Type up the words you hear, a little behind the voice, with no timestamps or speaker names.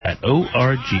They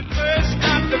brought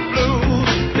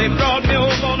me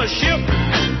over on a ship.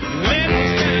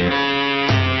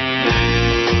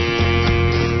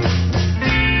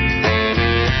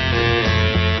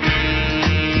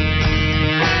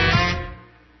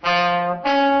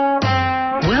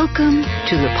 Welcome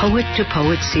to the Poet to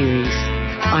Poet series.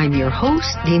 I'm your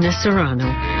host, Nina Serrano.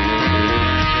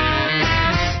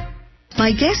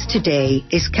 My guest today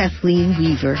is Kathleen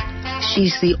Weaver.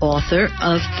 She's the author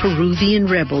of Peruvian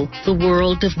Rebel, The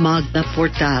World of Magda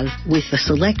Portal, with a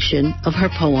selection of her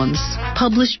poems.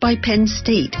 Published by Penn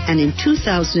State, and in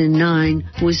 2009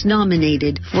 was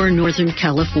nominated for a Northern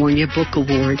California Book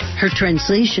Award. Her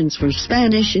translations from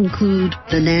Spanish include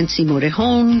the Nancy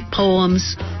Morejon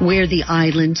poems, Where the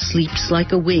Island Sleeps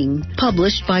Like a Wing,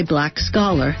 published by Black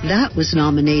Scholar. That was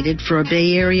nominated for a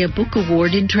Bay Area Book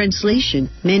Award in translation.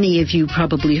 Many of you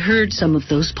probably heard some of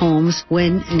those poems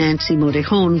when Nancy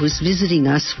Morejon was visiting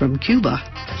us from Cuba.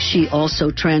 She also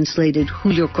translated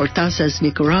Julio Cortázar's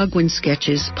Nicaraguan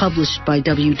sketches, published by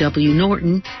W.W.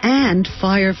 Norton, and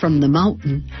Fire from the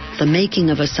Mountain, The Making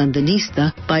of a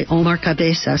Sandinista, by Omar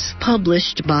Cabezas,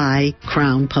 published by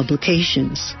Crown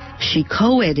Publications. She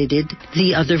co-edited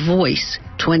The Other Voice,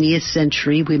 20th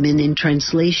Century Women in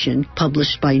Translation,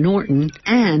 published by Norton,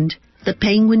 and The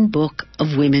Penguin Book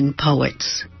of Women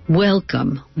Poets.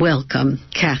 Welcome,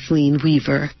 Kathleen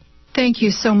Weaver. Thank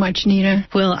you so much, Nina.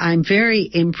 Well, I'm very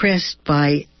impressed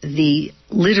by the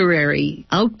literary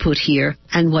output here,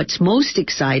 and what's most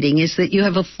exciting is that you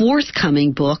have a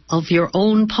forthcoming book of your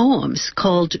own poems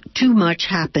called Too Much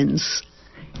Happens.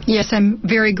 Yes, I'm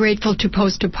very grateful to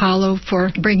Post Apollo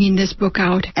for bringing this book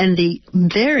out. And the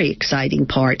very exciting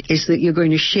part is that you're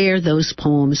going to share those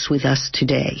poems with us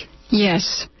today.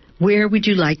 Yes. Where would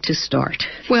you like to start?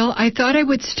 Well, I thought I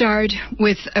would start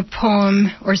with a poem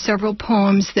or several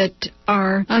poems that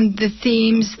are on the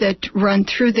themes that run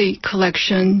through the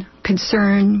collection,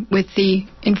 concern with the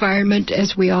environment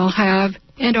as we all have,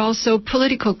 and also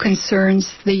political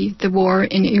concerns, the war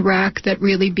in Iraq that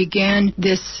really began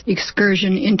this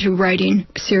excursion into writing,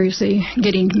 seriously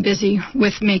getting busy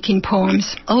with making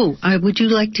poems. Oh, would you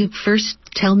like to first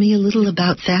tell me a little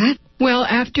about that? Well,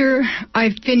 after I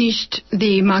finished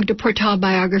the Magda Portal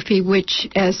biography, which,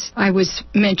 as I was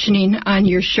mentioning on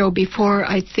your show before,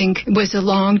 I think was a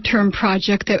long-term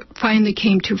project that finally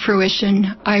came to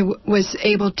fruition, I was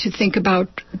able to think about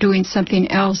doing something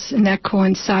else, and that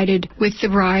coincided with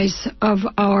the rise of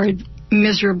our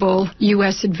miserable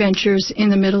U.S. adventures in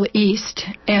the Middle East.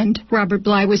 And Robert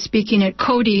Bly was speaking at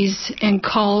Cody's and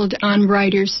called on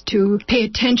writers to pay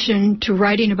attention to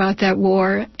writing about that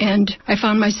war. And I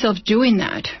found myself doing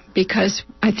that because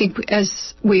I think,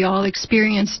 as we all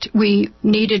experienced, we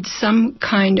needed some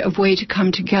kind of way to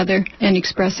come together and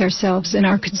express ourselves and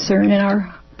our concern and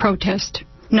our protest.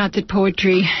 Not that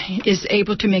poetry is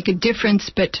able to make a difference,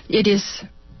 but it is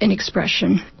an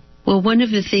expression. Well, one of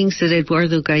the things that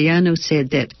Eduardo Galeano said,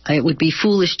 that it would be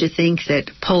foolish to think that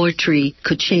poetry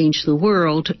could change the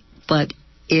world, but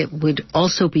it would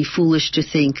also be foolish to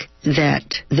think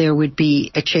that there would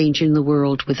be a change in the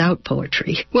world without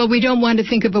poetry. Well, we don't want to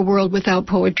think of a world without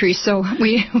poetry, so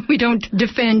we don't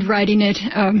defend writing it.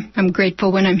 I'm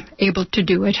grateful when I'm able to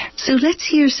do it. So let's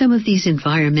hear some of these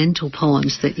environmental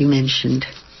poems that you mentioned.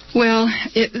 Well,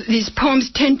 these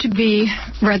poems tend to be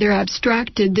rather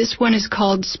abstracted. This one is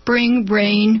called Spring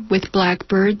Rain with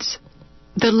Blackbirds.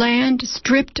 The land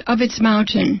stripped of its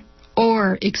mountain,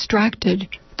 ore extracted,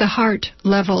 the heart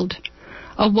leveled.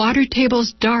 A water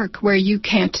table's dark where you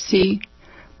can't see,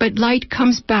 but light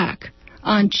comes back.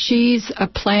 On cheese a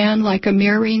plan like a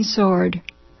mirroring sword.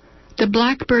 The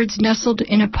blackbirds nestled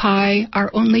in a pie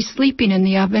are only sleeping in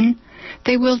the oven.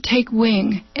 They will take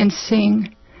wing and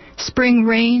sing. Spring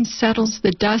rain settles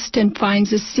the dust and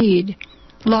finds a seed,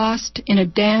 lost in a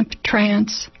damp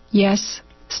trance. Yes,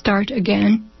 start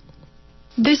again.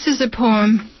 This is a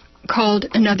poem called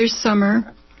Another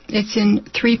Summer. It's in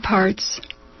 3 parts.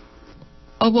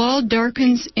 A wall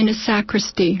darkens in a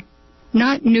sacristy.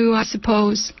 Not new, I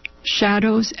suppose.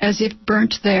 Shadows as if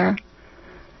burnt there.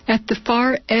 At the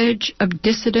far edge of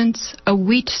dissidence, a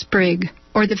wheat sprig,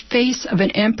 or the face of an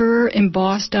emperor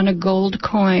embossed on a gold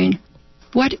coin.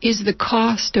 What is the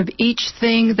cost of each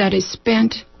thing that is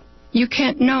spent? You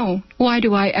can't know. Why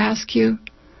do I ask you?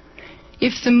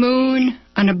 If the moon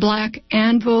on a black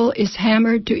anvil is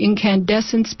hammered to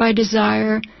incandescence by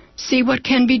desire, see what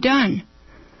can be done.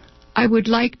 I would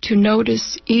like to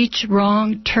notice each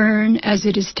wrong turn as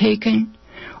it is taken,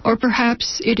 or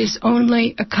perhaps it is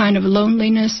only a kind of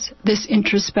loneliness, this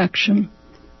introspection.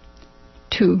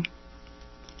 2.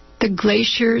 The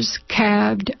glaciers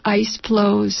calved ice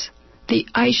flows, The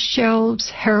ice shelves,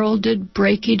 heralded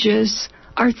breakages,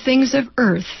 are things of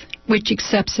earth which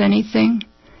accepts anything,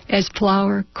 as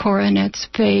flower coronets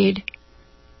fade.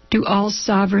 Do all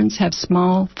sovereigns have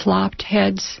small, flopped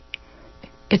heads?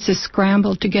 It's a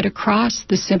scramble to get across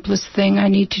the simplest thing I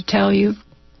need to tell you.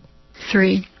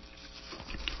 3.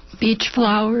 Beach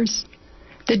flowers,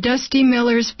 the dusty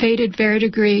miller's faded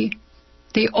verdigris,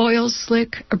 the oil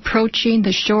slick approaching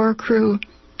the shore crew,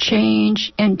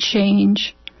 change and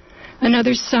change.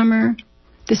 Another summer,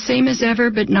 the same as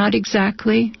ever but not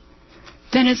exactly.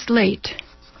 Then it's late,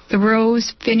 the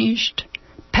rose finished,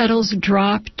 petals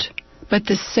dropped, but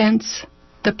the sense,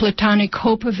 the platonic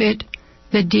hope of it,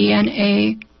 the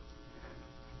DNA.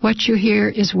 What you hear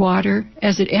is water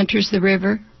as it enters the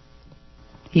river.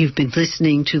 You've been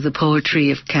listening to the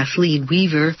poetry of Kathleen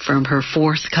Weaver from her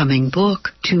forthcoming book,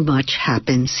 Too Much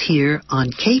Happens, here on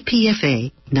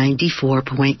KPFA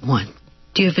 94.1.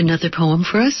 Do you have another poem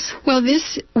for us? Well,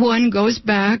 this one goes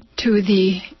back to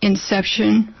the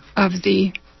inception of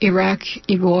the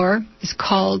Iraqi war. It's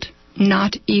called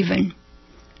Not Even.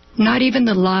 Not even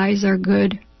the lies are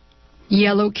good.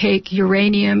 Yellow cake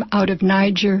uranium out of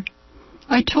Niger.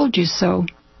 I told you so.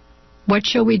 What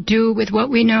shall we do with what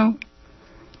we know?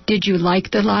 Did you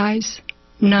like the lies?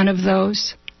 None of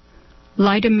those.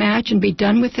 Light a match and be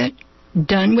done with it?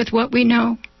 Done with what we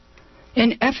know?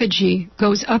 An effigy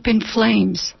goes up in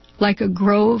flames like a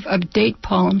grove of date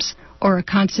palms or a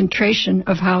concentration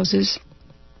of houses.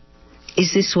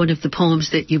 Is this one of the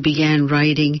poems that you began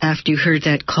writing after you heard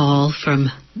that call from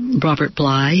Robert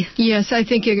Bly? Yes, I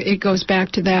think it goes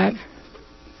back to that.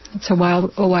 It's a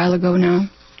while ago now.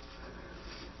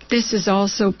 This is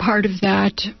also part of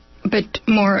that, but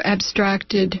more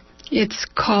abstracted. It's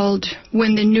called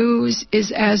When the News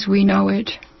is As We Know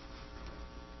It.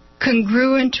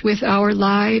 Congruent with our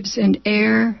lives and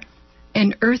air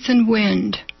and earth and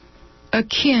wind,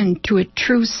 akin to a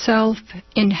true self,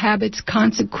 inhabits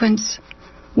consequence,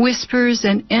 whispers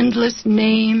an endless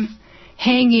name,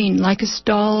 hanging like a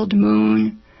stalled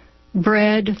moon,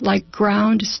 bred like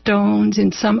ground stones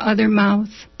in some other mouth,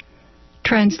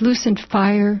 translucent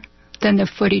fire, then the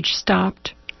footage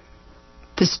stopped.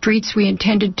 The streets we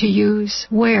intended to use,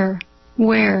 where?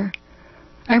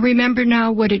 I remember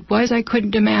now what it was I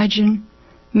couldn't imagine.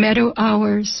 Meadow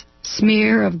hours,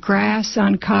 smear of grass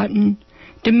on cotton,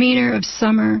 demeanor of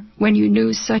summer when you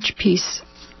knew such peace.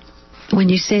 When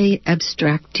you say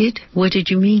abstracted, what did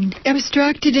you mean?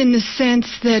 Abstracted in the sense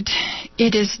that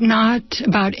it is not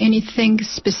about anything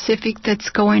specific that's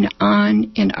going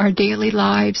on in our daily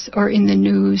lives or in the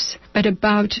news, but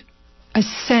about a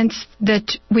sense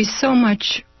that we so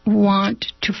much want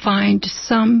to find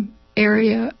some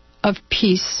area of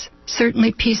peace.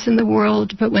 Certainly peace in the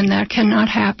world, but when that cannot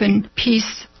happen,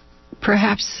 peace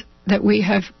perhaps that we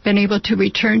have been able to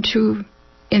return to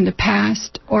in the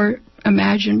past or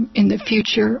imagine in the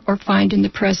future or find in the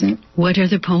present. What are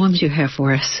the poems you have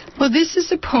for us? Well, this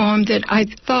is a poem that I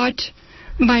thought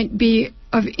might be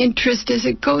of interest as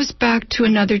it goes back to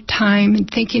another time and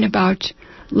thinking about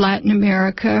Latin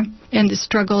America and the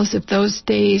struggles of those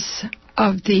days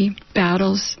of the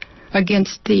battles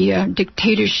against the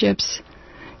dictatorships.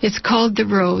 It's called The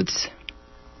Roads.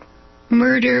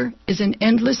 Murder is an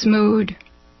endless mood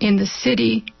in the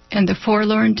city and the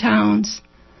forlorn towns,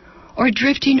 or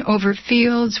drifting over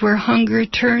fields where hunger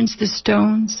turns the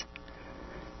stones.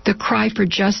 The cry for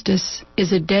justice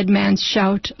is a dead man's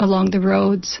shout along the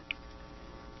roads.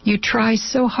 You try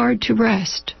so hard to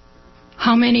rest.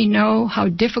 How many know how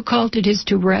difficult it is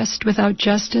to rest without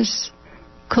justice?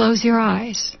 Close your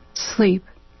eyes. Sleep.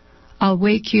 I'll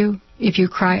wake you if you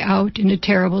cry out in a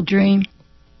terrible dream.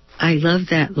 I love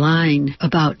that line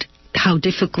about how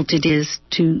difficult it is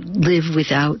to live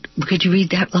without. Could you read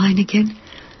that line again?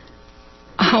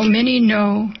 How many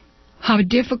know how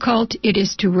difficult it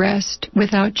is to rest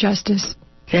without justice?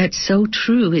 That's so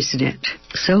true, isn't it?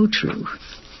 So true.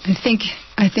 I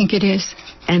think it is.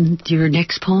 And your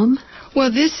next poem?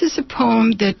 Well, this is a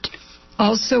poem that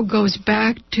also goes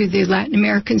back to the Latin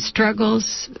American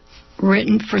struggles,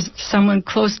 written for someone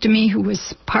close to me who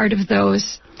was part of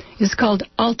those. It's called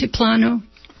Altiplano.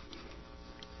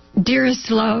 Dearest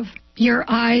love, your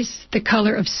eyes, the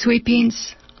color of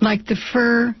sweepings, like the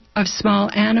fur of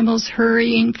small animals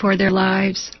hurrying for their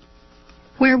lives.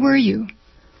 Where were you?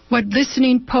 What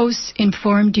listening posts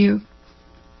informed you?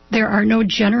 There are no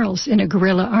generals in a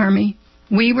guerrilla army.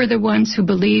 We were the ones who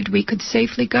believed we could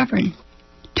safely govern.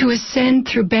 To ascend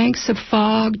through banks of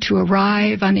fog to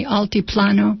arrive on the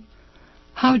Altiplano.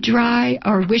 How dry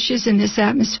our wishes in this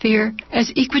atmosphere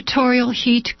as equatorial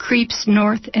heat creeps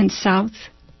north and south.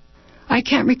 I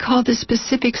can't recall the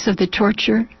specifics of the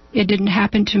torture. It didn't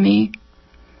happen to me.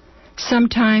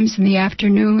 Sometimes in the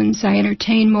afternoons I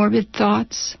entertain morbid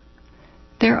thoughts.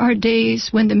 There are days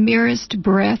when the merest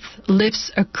breath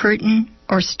lifts a curtain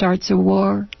or starts a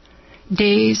war.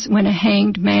 Days when a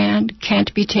hanged man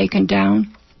can't be taken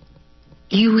down.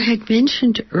 You had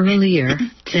mentioned earlier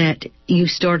that you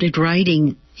started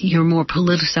writing your more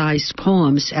politicized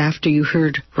poems after you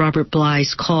heard Robert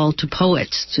Bly's call to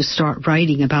poets to start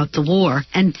writing about the war.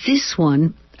 And this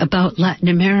one, about Latin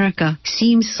America,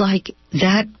 seems like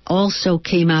that also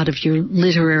came out of your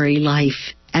literary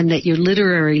life, and that your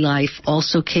literary life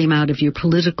also came out of your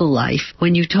political life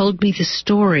when you told me the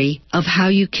story of how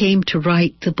you came to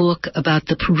write the book about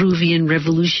the Peruvian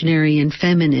revolutionary and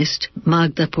feminist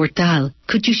Magda Portal.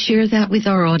 Could you share that with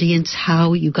our audience,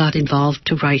 how you got involved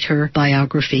to write her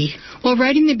biography? Well,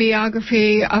 writing the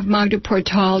biography of Magda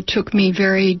Portal took me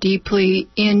very deeply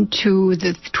into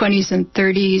the 20s and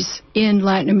 30s in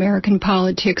Latin American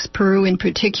politics, Peru in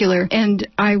particular. And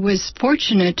I was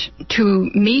fortunate to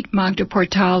meet Magda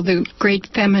Portal, the great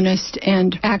feminist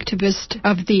and activist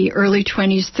of the early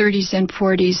 20s, 30s, and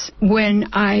 40s, when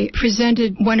I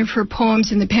presented one of her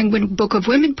poems in the Penguin Book of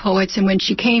Women Poets. And when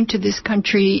she came to this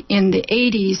country in the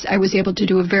 80s, I was able to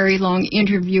do a very long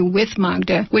interview with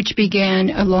Magda, which began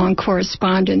a long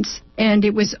correspondence. And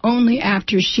it was only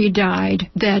after she died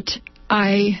that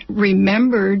I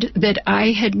remembered that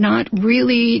I had not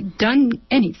really done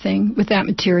anything with that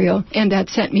material, and that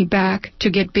sent me back to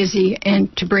get busy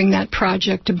and to bring that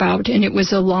project about. And it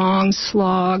was a long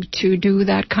slog to do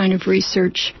that kind of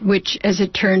research, which, as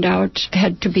it turned out,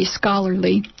 had to be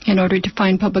scholarly in order to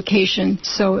find publication.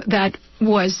 So that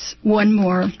was one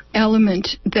more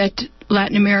element that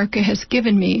Latin America has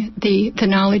given me, the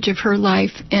knowledge of her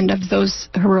life and of those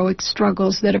heroic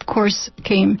struggles that, of course,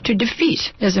 came to defeat,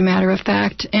 as a matter of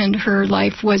fact. And her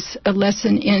life was a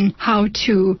lesson in how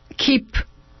to keep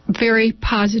very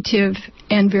positive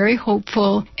and very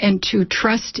hopeful and to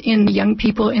trust in the young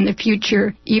people in the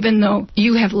future, even though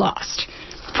you have lost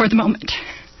for the moment.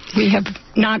 We have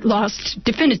not lost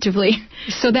definitively.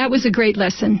 So that was a great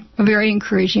lesson, a very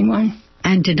encouraging one.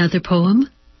 And another poem?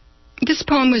 This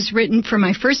poem was written for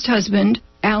my first husband,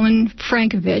 Alan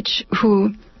Frankovich,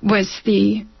 who was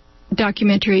the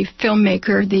documentary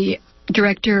filmmaker, the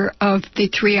director of the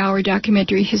 3-hour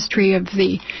documentary history of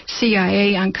the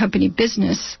CIA on company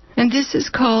business. And this is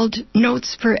called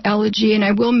Notes for Elegy, and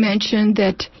I will mention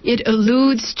that it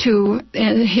alludes to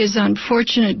his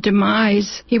unfortunate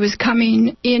demise. He was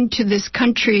coming into this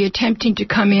country, attempting to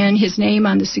come in, his name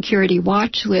on the security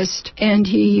watch list, and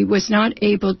he was not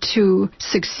able to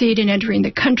succeed in entering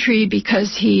the country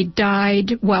because he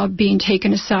died while being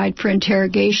taken aside for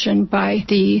interrogation by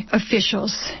the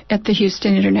officials at the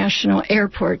Houston International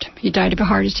Airport. He died of a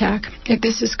heart attack.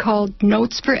 This is called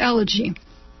Notes for Elegy.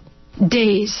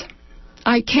 Days.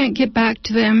 I can't get back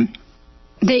to them.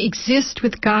 They exist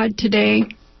with God today.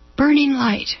 Burning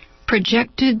light,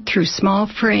 projected through small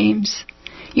frames.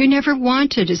 You never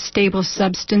wanted a stable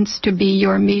substance to be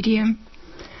your medium.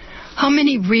 How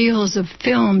many reels of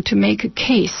film to make a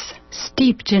case,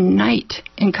 steeped in night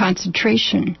and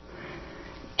concentration?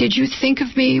 Did you think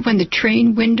of me when the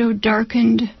train window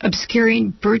darkened, obscuring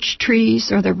birch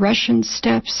trees or the Russian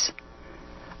steppes?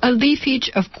 A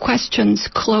leafage of questions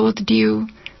clothed you,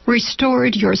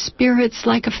 restored your spirits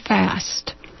like a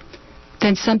fast.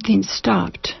 Then something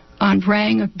stopped,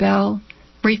 unrang a bell,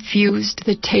 refused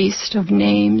the taste of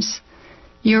names.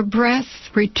 Your breath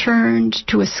returned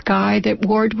to a sky that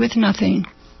warred with nothing.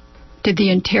 Did the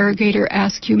interrogator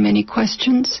ask you many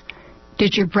questions?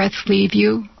 Did your breath leave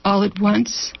you all at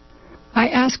once? I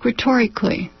ask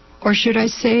rhetorically, or should I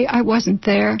say I wasn't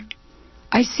there?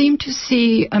 I seem to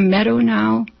see a meadow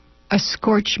now, a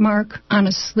scorch mark on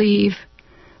a sleeve,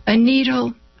 a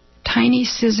needle, tiny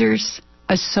scissors,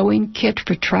 a sewing kit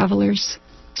for travelers,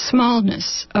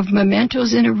 smallness of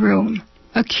mementos in a room,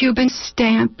 a Cuban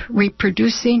stamp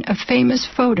reproducing a famous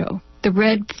photo, the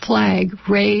red flag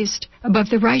raised above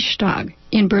the Reichstag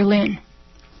in Berlin.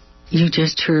 You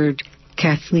just heard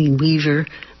Kathleen Weaver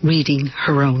reading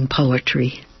her own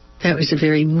poetry. That was a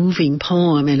very moving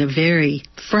poem and a very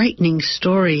frightening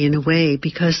story in a way,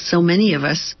 because so many of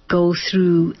us go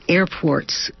through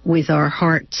airports with our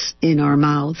hearts in our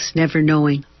mouths, never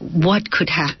knowing what could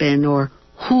happen or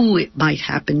who it might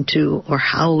happen to or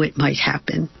how it might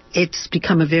happen. It's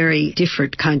become a very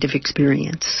different kind of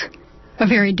experience. A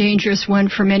very dangerous one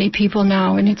for many people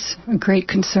now, and it's a great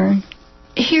concern.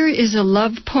 Here is a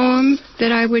love poem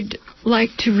that I would like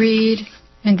to read.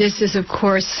 And this is, of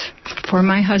course, for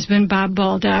my husband, Bob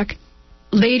Baldock.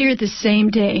 Later the same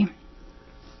day.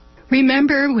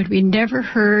 Remember when we never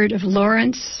heard of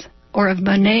Lawrence or of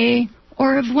Monet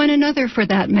or of one another for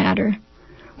that matter?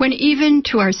 when even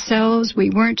to ourselves we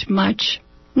weren't much,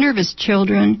 nervous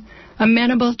children,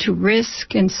 amenable to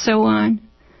risk and so on.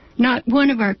 Not one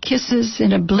of our kisses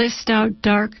in a blissed-out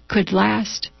dark could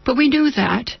last, but we knew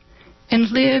that,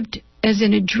 and lived as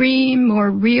in a dream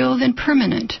more real than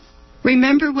permanent.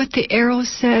 Remember what the arrow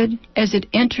said as it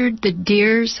entered the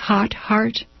deer's hot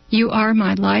heart? You are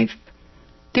my life.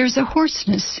 There's a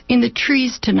hoarseness in the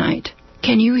trees tonight.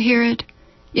 Can you hear it?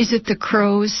 Is it the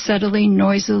crows settling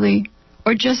noisily,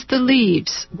 or just the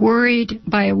leaves worried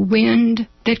by a wind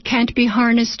that can't be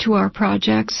harnessed to our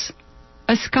projects?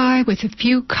 A sky with a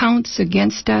few counts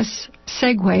against us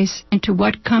segues into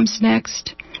what comes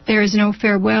next. There is no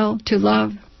farewell to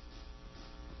love.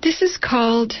 This is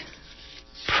called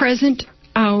present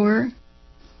hour.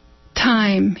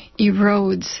 Time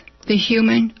erodes the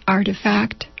human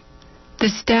artifact. The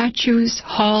statues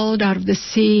hauled out of the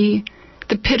sea,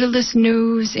 the pitiless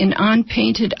news in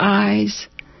unpainted eyes.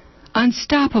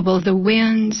 Unstoppable the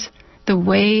winds, the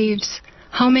waves,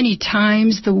 how many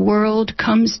times the world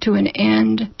comes to an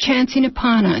end, chancing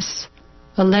upon us.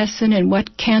 A lesson in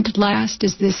what can't last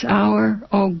is this hour.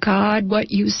 Oh God,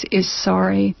 what use is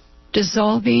sorry?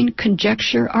 Dissolving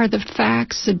conjecture are the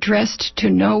facts addressed to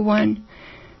no one.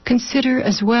 Consider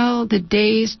as well the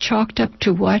days chalked up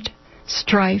to what?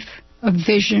 Strife, a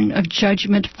vision of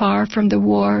judgment far from the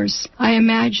wars. I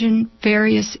imagine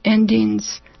various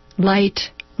endings, light,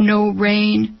 no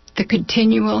rain, the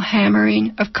continual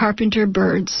hammering of carpenter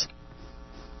birds.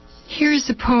 Here's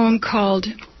a poem called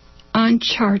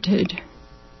Uncharted.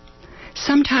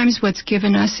 Sometimes what's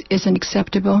given us isn't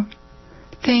acceptable.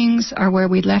 Things are where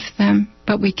we left them,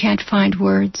 but we can't find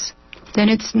words. Then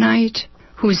it's night,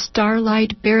 whose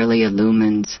starlight barely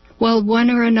illumines, while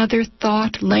one or another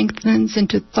thought lengthens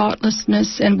into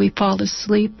thoughtlessness and we fall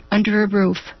asleep under a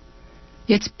roof.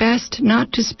 It's best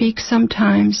not to speak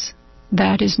sometimes.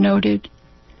 That is noted.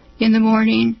 In the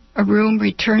morning, a room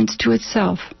returns to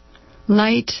itself.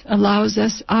 Light allows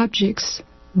us objects,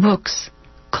 books,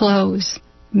 clothes,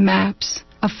 maps,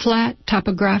 a flat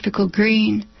topographical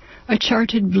green, a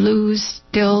charted blue,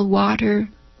 still water.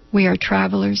 We are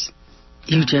travelers.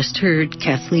 You just heard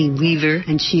Kathleen Weaver,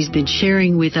 and she's been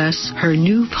sharing with us her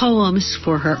new poems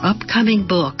for her upcoming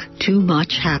book, Too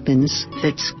Much Happens,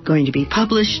 that's going to be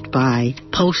published by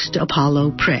Post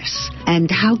Apollo Press. And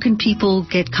how can people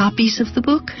get copies of the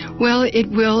book? Well, it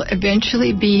will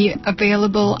eventually be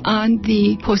available on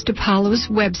the Post Apollo's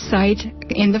website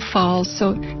in the fall.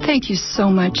 So thank you so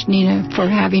much, Nina, for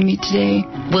having me today.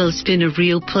 Well, it's been a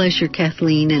real pleasure,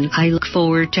 Kathleen, and I look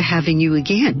forward to having you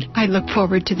again. I look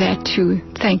forward to that, too.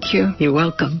 Thank you. You're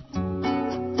welcome.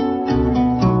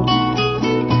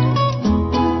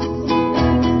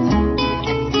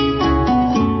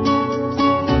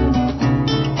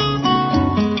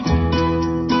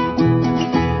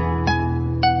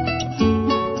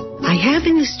 I have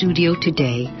in the studio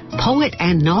today poet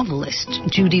and novelist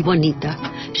Judy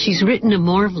Juanita. She's written a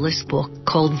marvelous book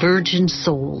called Virgin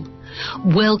Soul.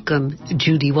 Welcome,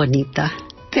 Judy Juanita.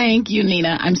 Thank you,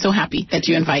 Nina. I'm so happy that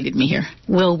you invited me here.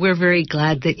 Well, we're very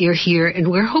glad that you're here,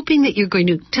 and we're hoping that you're going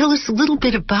to tell us a little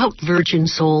bit about Virgin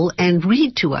Soul and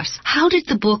read to us. How did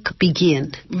the book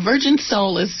begin? Virgin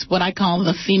Soul is what I call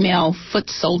the female foot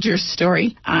soldier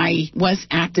story. I was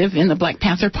active in the Black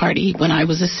Panther Party when I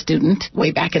was a student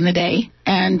way back in the day.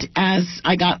 And as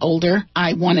I got older,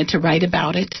 I wanted to write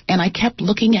about it. And I kept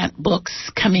looking at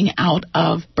books coming out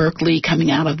of Berkeley,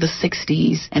 coming out of the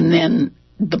 60s, and then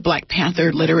the Black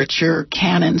Panther literature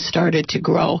canon started to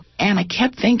grow. And I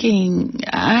kept thinking,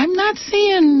 I'm not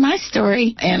seeing my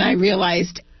story. And I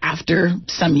realized after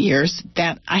some years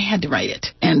that I had to write it.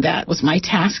 And that was my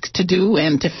task to do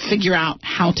and to figure out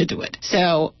how to do it.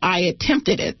 So I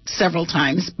attempted it several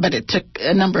times, but it took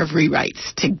a number of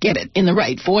rewrites to get it in the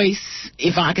right voice,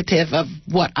 evocative of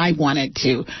what I wanted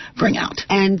to bring out.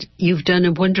 And you've done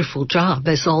a wonderful job,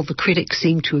 as all the critics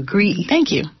seem to agree.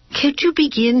 Thank you. Could you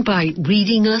begin by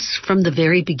reading us from the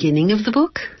very beginning of the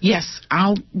book? Yes,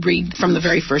 I'll read from the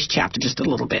very first chapter just a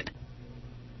little bit.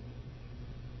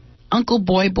 Uncle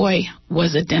Boy Boy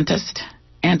was a dentist,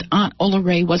 and Aunt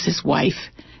Olore was his wife,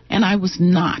 and I was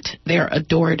not their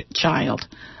adored child.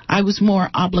 I was more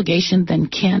obligation than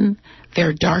kin,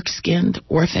 their dark-skinned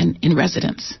orphan in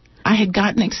residence. I had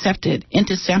gotten accepted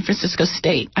into San Francisco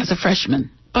State as a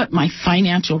freshman, but my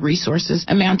financial resources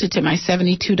amounted to my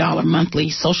 $72 monthly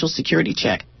Social Security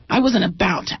check. I wasn't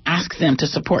about to ask them to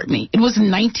support me. It was in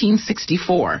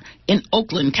 1964 in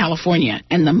Oakland, California,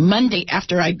 and the Monday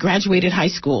after I graduated high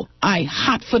school, I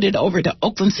hot-footed over to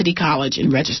Oakland City College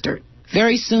and registered.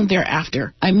 Very soon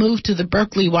thereafter, I moved to the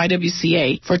Berkeley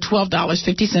YWCA for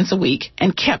 $12.50 a week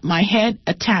and kept my head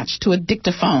attached to a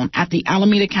dictaphone at the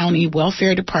Alameda County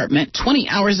Welfare Department 20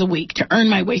 hours a week to earn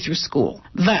my way through school.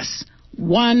 Thus,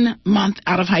 1 month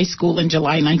out of high school in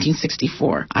July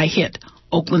 1964, I hit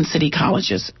Oakland City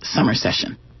College's summer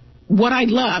session. What I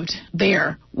loved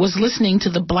there was listening to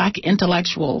the black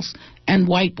intellectuals and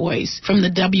white boys from the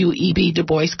W.E.B. Du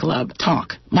Bois Club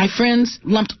talk. My friends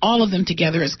lumped all of them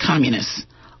together as communists.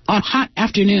 On hot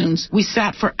afternoons, we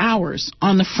sat for hours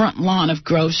on the front lawn of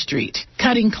Grove Street,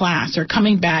 cutting class or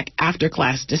coming back after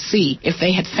class to see if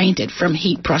they had fainted from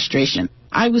heat prostration.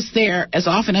 I was there as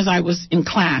often as I was in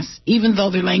class, even though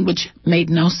their language made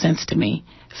no sense to me.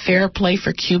 Fair play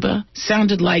for Cuba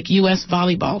sounded like U.S.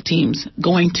 volleyball teams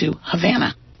going to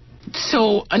Havana.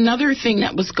 So another thing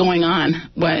that was going on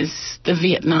was the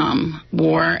Vietnam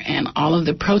War and all of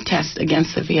the protests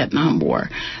against the Vietnam War.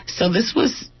 So this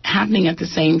was happening at the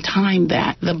same time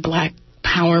that the Black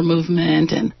Power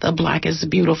movement and the Black is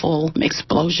Beautiful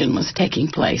explosion was taking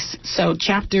place. So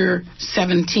chapter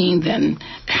 17 then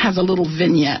has a little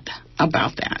vignette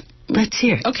about that. Let's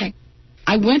hear it. Okay.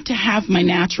 I went to have my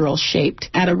natural shaped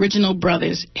at Original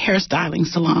Brothers Hairstyling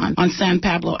Salon on San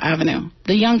Pablo Avenue.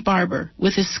 The young barber,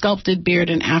 with his sculpted beard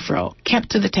and afro,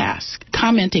 kept to the task,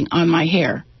 commenting on my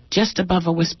hair, just above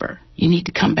a whisper. You need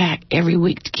to come back every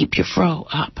week to keep your fro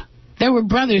up. There were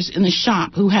brothers in the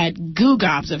shop who had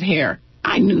goo-gobs of hair.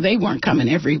 I knew they weren't coming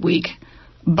every week.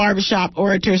 Barbershop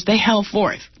orators, they held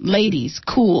forth. Ladies,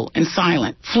 cool and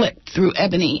silent, flipped through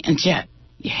ebony and jet.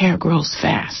 Your hair grows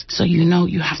fast, so you know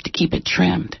you have to keep it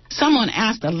trimmed. Someone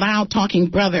asked a loud-talking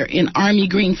brother in army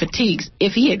green fatigues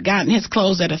if he had gotten his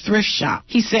clothes at a thrift shop.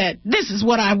 He said, "This is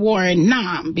what I wore in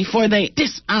Nam before they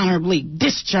dishonorably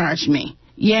discharged me."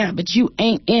 "Yeah, but you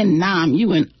ain't in Nam,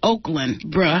 you in Oakland,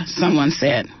 bruh," someone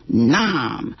said.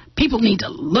 "Nam. People need to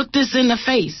look this in the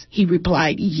face." He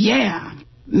replied, "Yeah."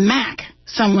 "Mac,"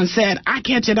 someone said, "I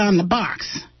catch it on the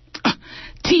box."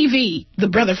 "TV," the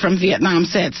brother from Vietnam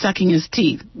said, sucking his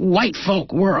teeth. "White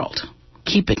folk world.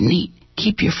 Keep it neat.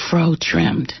 Keep your fro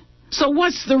trimmed." "So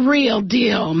what's the real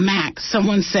deal, Mac?"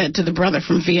 someone said to the brother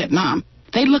from Vietnam.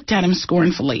 They looked at him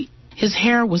scornfully. His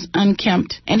hair was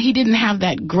unkempt, and he didn't have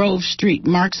that Grove Street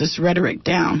Marxist rhetoric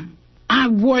down. "I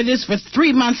wore this for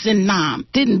 3 months in Nam.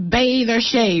 Didn't bathe or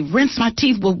shave. Rinsed my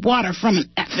teeth with water from an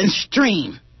effing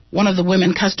stream." One of the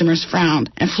women customers frowned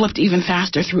and flipped even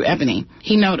faster through ebony.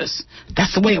 He noticed.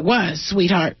 "That's the way it was,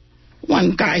 sweetheart."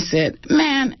 One guy said,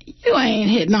 "Man, you ain't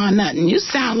hitting on nothing. You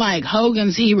sound like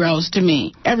Hogan's Heroes to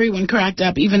me." Everyone cracked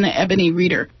up, even the ebony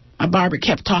reader. A barber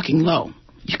kept talking low.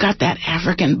 "You got that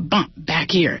African bump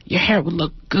back here. Your hair would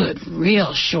look good,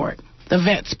 real short." The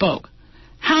vet spoke.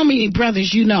 "How many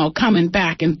brothers you know coming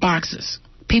back in boxes?"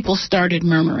 People started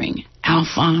murmuring.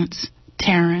 Alphonse,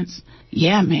 Terrence.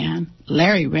 "Yeah, man.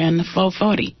 Larry ran the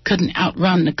 440. Couldn't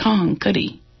outrun the Kong, could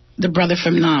he?" The brother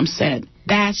from Nam said,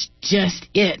 "That's just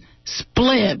it.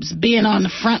 Splibs being on the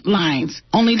front lines.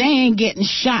 Only they ain't getting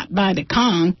shot by the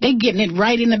Kong. They getting it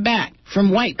right in the back from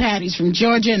white patties from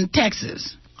Georgia and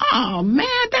Texas." "Oh,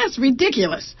 man, that's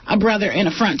ridiculous," a brother in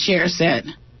a front chair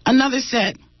said. Another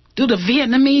said, "Do the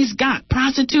Vietnamese got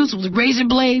prostitutes with razor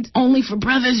blades only for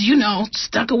brothers, you know,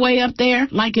 stuck away up there,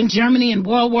 like in Germany in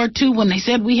World War II when they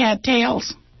said we had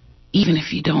tails?" "Even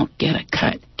if you don't get a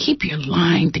cut, keep your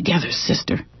line together,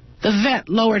 sister." The vet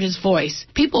lowered his voice.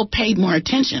 People paid more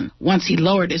attention once he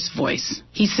lowered his voice.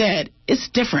 He said, "It's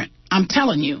different. I'm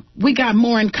telling you, we got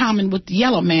more in common with the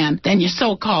yellow man than your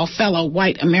so-called fellow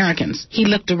white Americans." He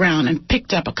looked around and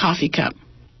picked up a coffee cup.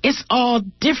 "It's all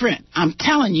different, I'm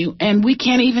telling you, and we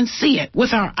can't even see it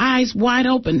with our eyes wide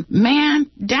open. Man,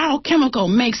 Dow Chemical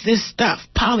makes this stuff,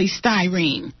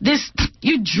 polystyrene. This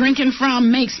you're drinking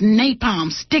from makes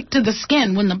napalm stick to the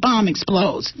skin when the bomb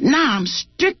explodes. Nam,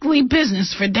 strictly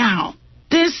business for Dow.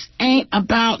 This ain't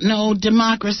about no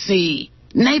democracy.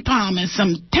 Napalm is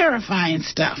some terrifying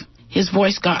stuff." His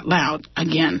voice got loud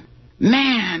again.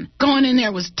 "Man, going in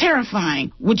there was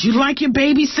terrifying. Would you like your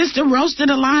baby sister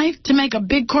roasted alive to make a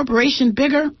big corporation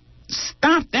bigger?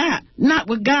 Stop that. Not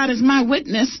with God as my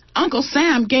witness. Uncle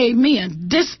Sam gave me a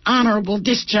dishonorable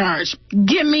discharge.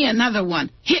 Give me another one.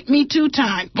 Hit me 2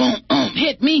 times. Boom, boom.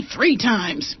 Hit me 3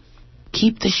 times.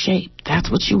 Keep the shape. That's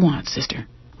what you want, sister."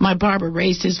 My barber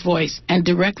raised his voice and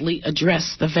directly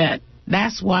addressed the vet.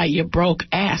 "That's why your broke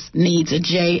ass needs a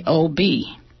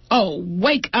J.O.B. "Oh,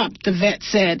 wake up," the vet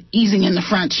said, easing in the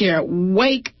front chair.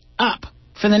 "Wake up."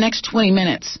 For the next 20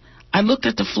 minutes, I looked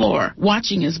at the floor,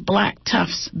 watching his black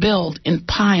tufts build in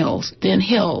piles, then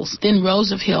hills, then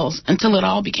rows of hills, until it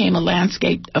all became a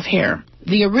landscape of hair.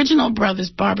 The original Brothers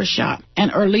Barbershop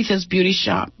and Erletha's Beauty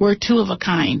Shop were two of a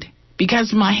kind.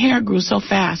 Because my hair grew so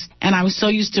fast, and I was so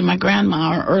used to my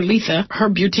grandma or Erletha, her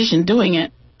beautician, doing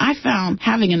it, I found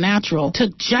having a natural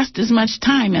took just as much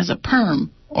time as a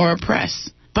perm or a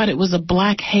press. But it was a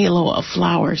black halo of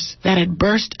flowers that had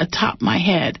burst atop my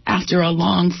head after a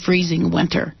long freezing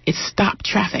winter. It stopped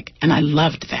traffic, and I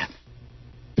loved that.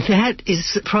 That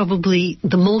is probably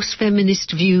the most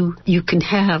feminist view you can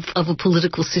have of a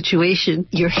political situation.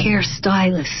 Your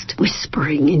hairstylist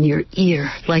whispering in your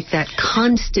ear, like that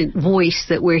constant voice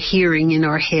that we're hearing in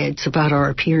our heads about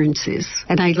our appearances.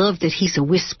 And I love that he's a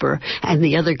whisper and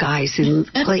the other guys in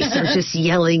place are just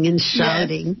yelling and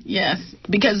shouting. Yes,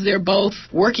 because they're both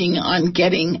working on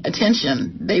getting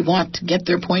attention. They want to get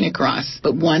their point across,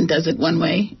 but one does it one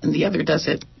way and the other does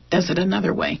it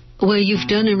another way. Well, you've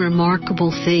done a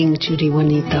remarkable thing, Judy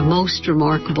Juanita, most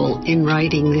remarkable in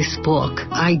writing this book.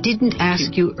 I didn't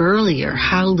ask you earlier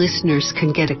how listeners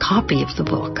can get a copy of the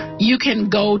book. You can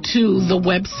go to the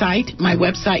website, my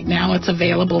website now. It's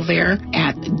available there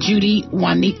at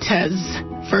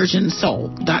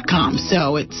JudyJuanita'sVirginSoul.com.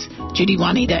 So it's Judy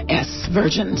Juanita S.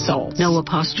 Virgin Soul. No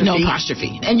apostrophe? No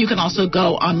apostrophe. And you can also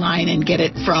go online and get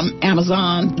it from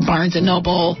Amazon, Barnes &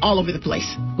 Noble, all over the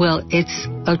place. Well, it's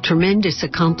a tremendous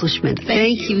accomplishment.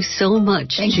 Thank you so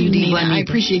much, Thank Judy you, Nina. Juanita. I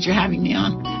appreciate your having me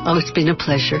on. Oh, it's been a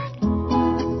pleasure.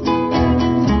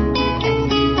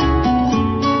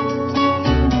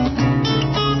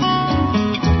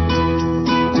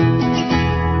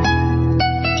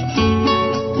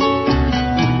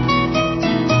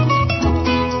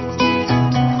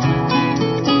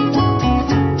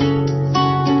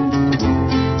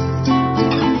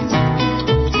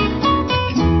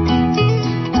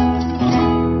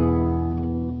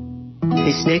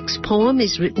 This next poem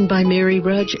is written by Mary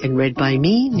Rudge and read by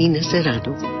me, Nina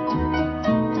Serrano.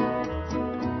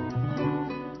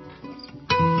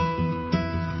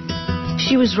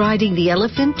 She was riding the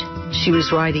elephant, she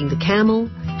was riding the camel,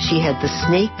 she had the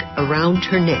snake around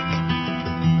her neck.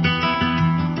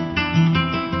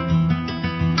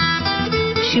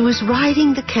 She was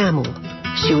riding the camel,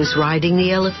 she was riding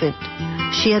the elephant,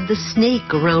 she had the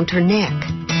snake around her neck.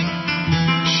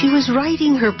 She was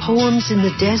writing her poems in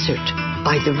the desert,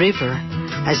 by the river,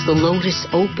 as the lotus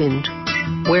opened,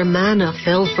 where manna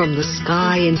fell from the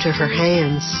sky into her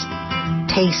hands,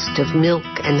 taste of milk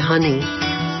and honey.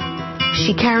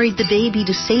 She carried the baby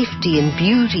to safety and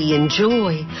beauty and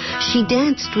joy. She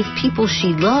danced with people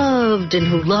she loved and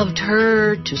who loved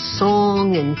her to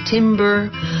song and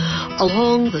timber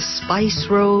along the spice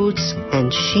roads, and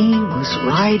she was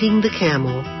riding the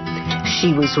camel.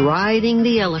 She was riding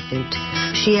the elephant.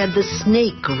 She had the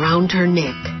snake around her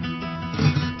neck.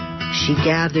 She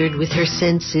gathered with her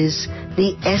senses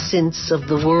the essence of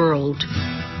the world.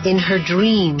 In her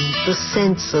dream, the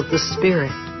sense of the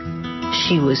spirit.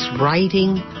 She was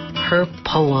writing her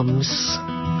poems.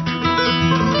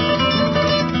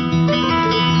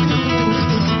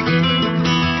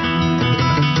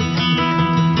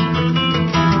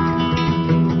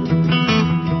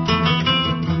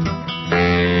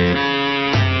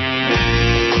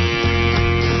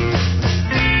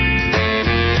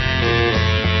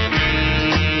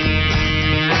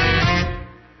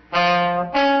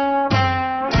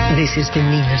 This has been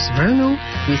Nina Serrano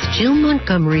with Jill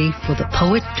Montgomery for the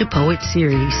Poet to Poet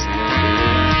series.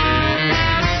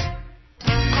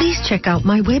 Please check out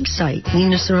my website,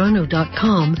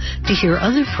 ninaserrano.com, to hear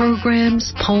other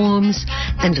programs, poems,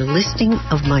 and a listing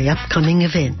of my upcoming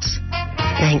events.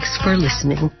 Thanks for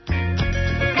listening.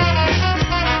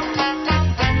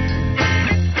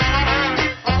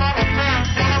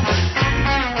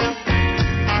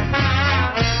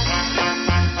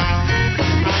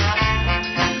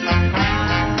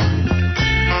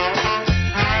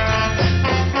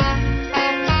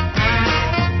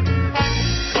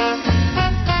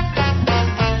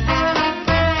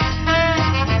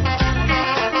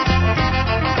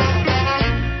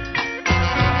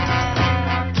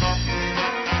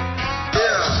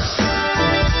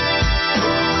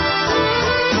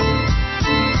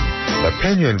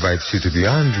 Peña invites you to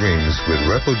Beyond Dreams with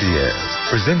Repo Diaz,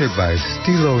 presented by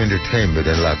Stilo Entertainment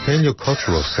and La Peña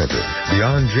Cultural Center.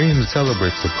 Beyond Dreams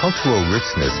celebrates the cultural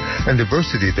richness and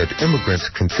diversity that immigrants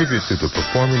contribute to the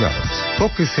performing arts.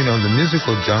 Focusing on the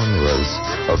musical genres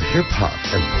of hip-hop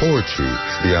and poetry,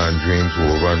 Beyond Dreams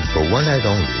will run for one night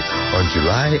only on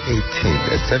July 18th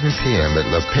at 7 p.m. at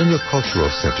La Peña Cultural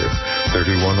Center,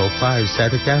 3105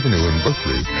 Shattuck Avenue in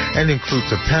Berkeley, and includes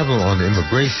a panel on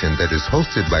immigration that is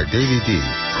hosted by Davy D.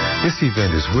 This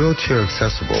event is wheelchair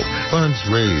accessible. Funds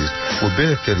raised will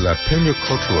benefit La Peña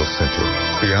Cultural Center.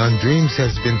 Beyond Dreams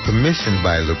has been commissioned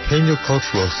by La Peña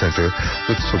Cultural Center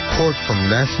with support from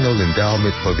National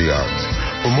Endowment for the Arts.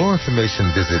 For more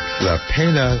information, visit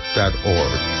lapena.org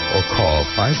or call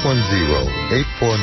 510-849